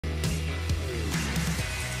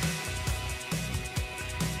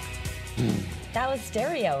That was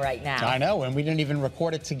stereo right now. I know, and we didn't even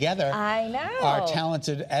record it together. I know. Our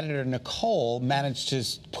talented editor, Nicole, managed to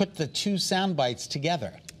put the two sound bites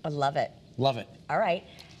together. I love it. Love it. All right.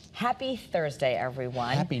 Happy Thursday,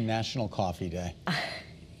 everyone. Happy National Coffee Day.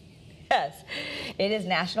 Yes, it is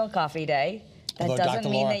National Coffee Day. That Although doesn't Dr.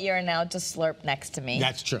 mean Laura, that you're allowed to slurp next to me.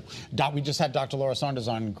 That's true. We just had Dr. Laura Saunders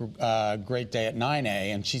on Great Day at 9A,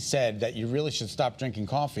 and she said that you really should stop drinking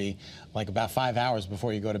coffee like about 5 hours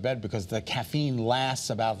before you go to bed because the caffeine lasts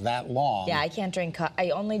about that long. Yeah, I can't drink I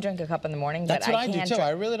only drink a cup in the morning. That's but what I do too.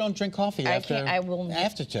 I really don't drink coffee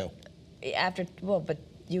after 2. Well, but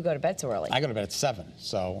you go to bed so early. I go to bed at 7,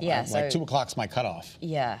 so yeah, like 2 o'clock's my cutoff.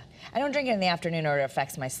 Yeah, I don't drink it in the afternoon or it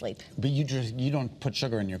affects my sleep. But you don't put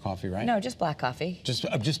sugar in your coffee, right? No, just black coffee.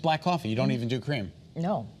 Just black coffee. You don't even do cream.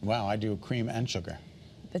 No. Wow, I do cream and sugar.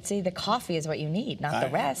 But see, the coffee is what you need, not the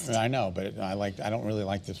rest. I know, but I don't really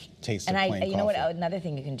like the taste of plain coffee. And you know what? Another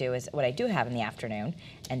thing you can do is what I do have in the afternoon,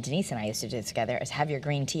 and Denise and I used to do this together, is have your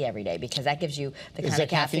green tea every day because that gives you the kind of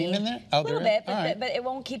caffeine in there? A little bit, but it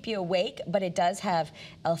won't keep you awake. But it does have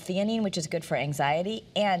L-theanine, which is good for anxiety,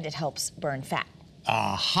 and it helps burn fat.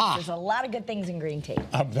 Aha! There's a lot of good things in green tea.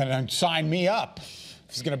 Then sign me up.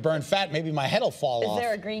 If it's going to burn fat, maybe my head will fall off. Is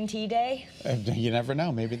there a green tea day? You never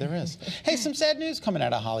know. Maybe there is. Hey, some sad news coming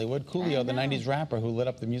out of Hollywood. Coolio, the 90s rapper who lit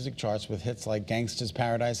up the music charts with hits like Gangsta's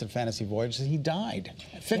Paradise and Fantasy Voyage, he died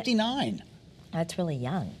at 59. Yeah. That's really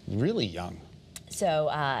young. Really young. So,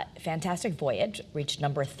 Fantastic Voyage reached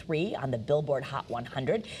 #3 on the Billboard Hot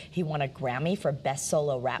 100. He won a Grammy for Best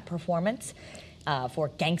Solo Rap Performance for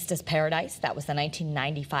Gangsta's Paradise. That was the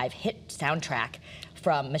 1995 hit soundtrack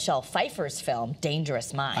from Michelle Pfeiffer's film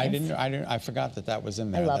Dangerous Minds. I forgot that was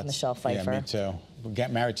in there. I love Michelle Pfeiffer. Yeah, me too.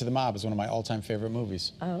 Get Married to the Mob is one of my all-time favorite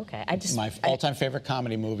movies. Oh, okay. My all-time favorite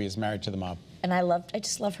comedy movie is Married to the Mob. And I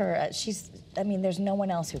just love her. I mean, there's no one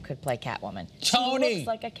else who could play Catwoman. Tony! She looks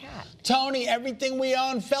like a cat. Tony, everything we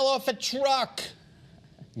own fell off a truck.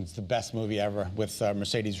 It's the best movie ever with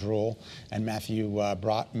Mercedes Rule and Matthew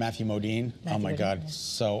Modine. Oh my God,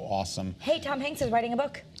 so awesome. Hey, Tom Hanks is writing a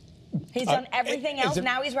book. He's done everything else.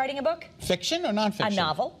 Now he's writing a book. Fiction or nonfiction? A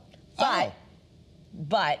novel.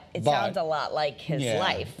 But it sounds a lot like his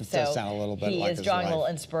life. It does sound a little bit like his life. He is drawing a little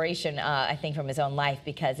inspiration, I think, from his own life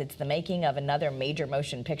because it's the making of another major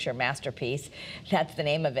motion picture masterpiece. That's the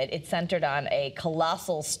name of it. It's centered on a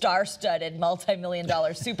colossal, star-studded,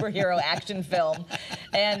 multi-million-dollar superhero action film,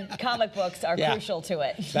 and comic books are crucial to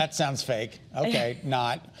it. That sounds fake. Okay,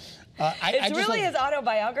 not. It's really his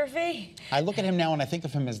autobiography. I look at him now and I think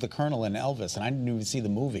of him as the Colonel in Elvis, and I didn't even see the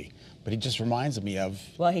movie. But he just reminds me of...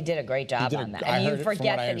 Well, he did a great job on that. And you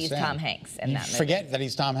forget that he's Tom Hanks in that movie. You forget that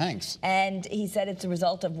he's Tom Hanks. And he said it's a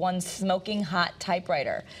result of one smoking hot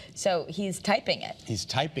typewriter. So he's typing it. He's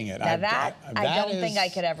typing it. Now I don't think I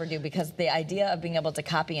could ever do because the idea of being able to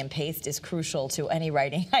copy and paste is crucial to any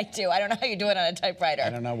writing I do. I don't know how you do it on a typewriter. I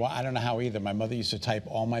don't know how either. My mother used to type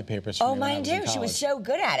all my papers for me when I was in college. She was so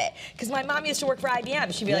good at it. Because my mom used to work for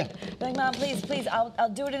IBM. She'd be like, Mom, please, I'll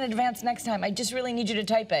do it in advance next time. I just really need you to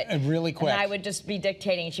type it. Really quick. And I would just be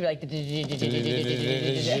dictating, and she'd be like...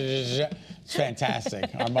 It's fantastic.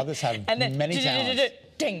 Our mothers have many talents.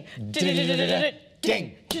 Ding.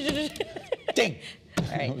 Ding. Ding. All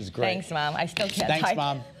right. It was great. Thanks, Mom. I still can't type. Thanks,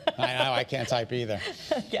 Mom. I know, I can't type either.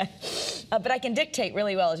 Okay. But I can dictate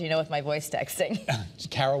really well, as you know, with my voice texting.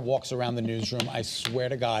 Carol walks around the newsroom, I swear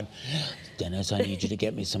to God, Dennis, I need you to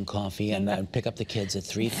get me some coffee and pick up the kids at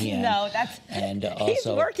 3 p.m. No, that's... And also, he's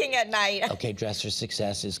working at night. Okay, Dress for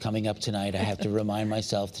Success is coming up tonight. I have to remind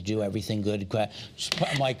myself to do everything good.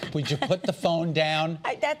 I'm like, would you put the phone down?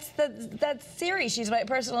 That's Siri. She's my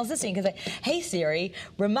personal assistant. Because, hey, Siri,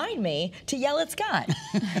 remind me to yell at Scott.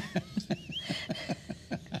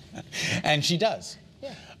 And she does.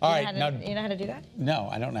 Yeah. All right. Now, you know how to do that? No,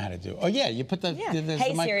 I don't know how to do it. Oh, yeah, you put the... Yeah.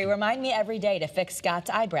 Hey, Siri, remind me every day to fix Scott's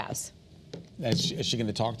eyebrows. Is she going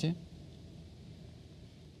to talk to you?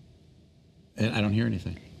 I don't hear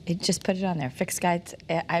anything. Just put it on there. Fix Scott's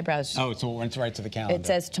eyebrows. Oh, so it went right to the calendar. It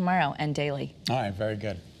says tomorrow and daily. All right, very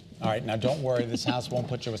good. All right, now don't worry, this house won't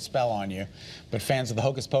put a spell on you. But fans of the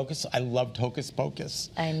Hocus Pocus, I loved Hocus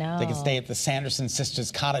Pocus. I know. They can stay at the Sanderson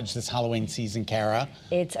Sisters Cottage this Halloween season, Kara.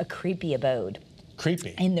 It's a creepy abode.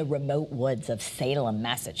 Creepy. In the remote woods of Salem,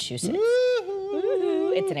 Massachusetts.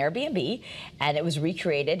 It's an Airbnb, and it was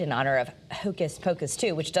recreated in honor of Hocus Pocus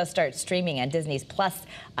 2, which does start streaming on Disney's Plus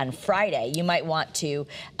on Friday. You might want to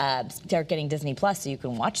start getting Disney Plus so you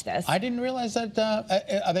can watch this. I didn't realize that.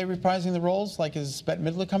 Are they reprising the roles? Like, is Bette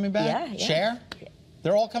Midler coming back? Yeah. Cher?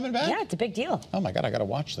 They're all coming back? Yeah, it's a big deal. Oh, my God, I got to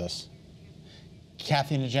watch this.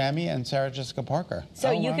 Kathy Najamy and Sarah Jessica Parker.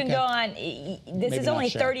 So you can okay. go on, this is only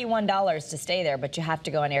share. $31 to stay there, but you have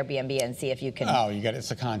to go on Airbnb and see if you can. Oh,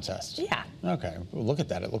 it's a contest. Yeah. Okay, well, look at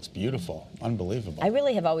that. It looks beautiful. Unbelievable. I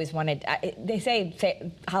really have always wanted, they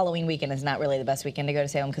say Halloween weekend is not really the best weekend to go to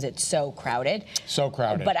Salem because it's so crowded. So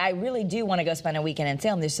crowded. But I really do want to go spend a weekend in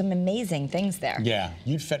Salem. There's some amazing things there. Yeah,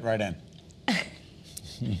 you'd fit right in.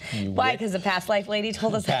 Why? Because the past life lady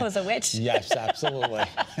told us I was a witch? Yes, absolutely.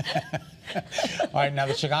 All right, now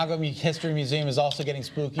the Chicago History Museum is also getting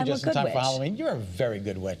spooky just in time for Halloween. You're a very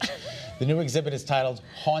good witch. The new exhibit is titled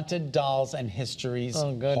Haunted Dolls and Histories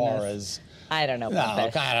Horrors. I don't know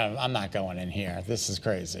about this. I'm not going in here. This is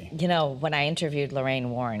crazy. You know, when I interviewed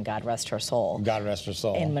Lorraine Warren, God rest her soul. God rest her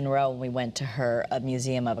soul. In Monroe, we went to her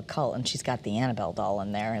museum of occult, and she's got the Annabelle doll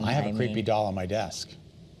in there. And I have a creepy doll on my desk.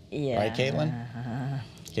 Yeah. Right, Caitlin?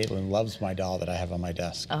 Caitlin loves my doll that I have on my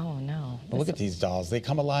desk. Oh, no. Well, look at these dolls. They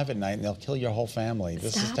come alive at night, and they'll kill your whole family.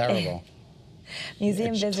 This is terrible.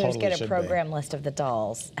 Museum visitors totally get a program list of the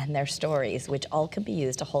dolls and their stories, which all can be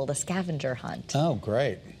used to hold a scavenger hunt. Oh,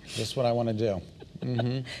 great. Just what I want to do.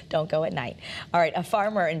 Mm-hmm. Don't go at night. All right, a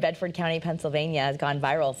farmer in Bedford County, Pennsylvania has gone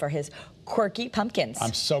viral for his quirky pumpkins.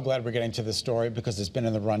 I'm so glad we're getting to this story because it's been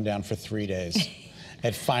in the rundown for 3 days.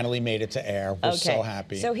 It finally made it to air. We're so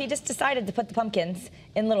happy. So he just decided to put the pumpkins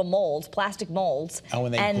in little molds, plastic molds. Oh,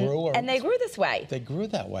 and they grew? And they grew this way. They grew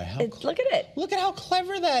that way. Look at it. Look at how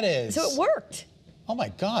clever that is. So it worked. Oh, my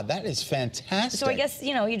God. That is fantastic. So I guess,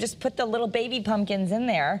 you just put the little baby pumpkins in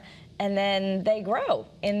there, and then they grow.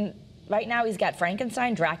 Right now, he's got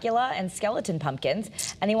Frankenstein, Dracula, and skeleton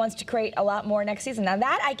pumpkins, and he wants to create a lot more next season. Now,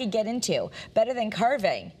 that I could get into. Better than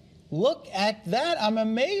carving. Look at that. I'm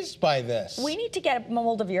amazed by this. We need to get a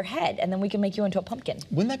mold of your head, and then we can make you into a pumpkin.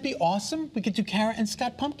 Wouldn't that be awesome? We could do Kara and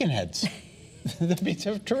Scott pumpkin heads. That'd be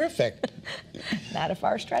terrific. Not a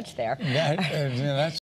far stretch there. That's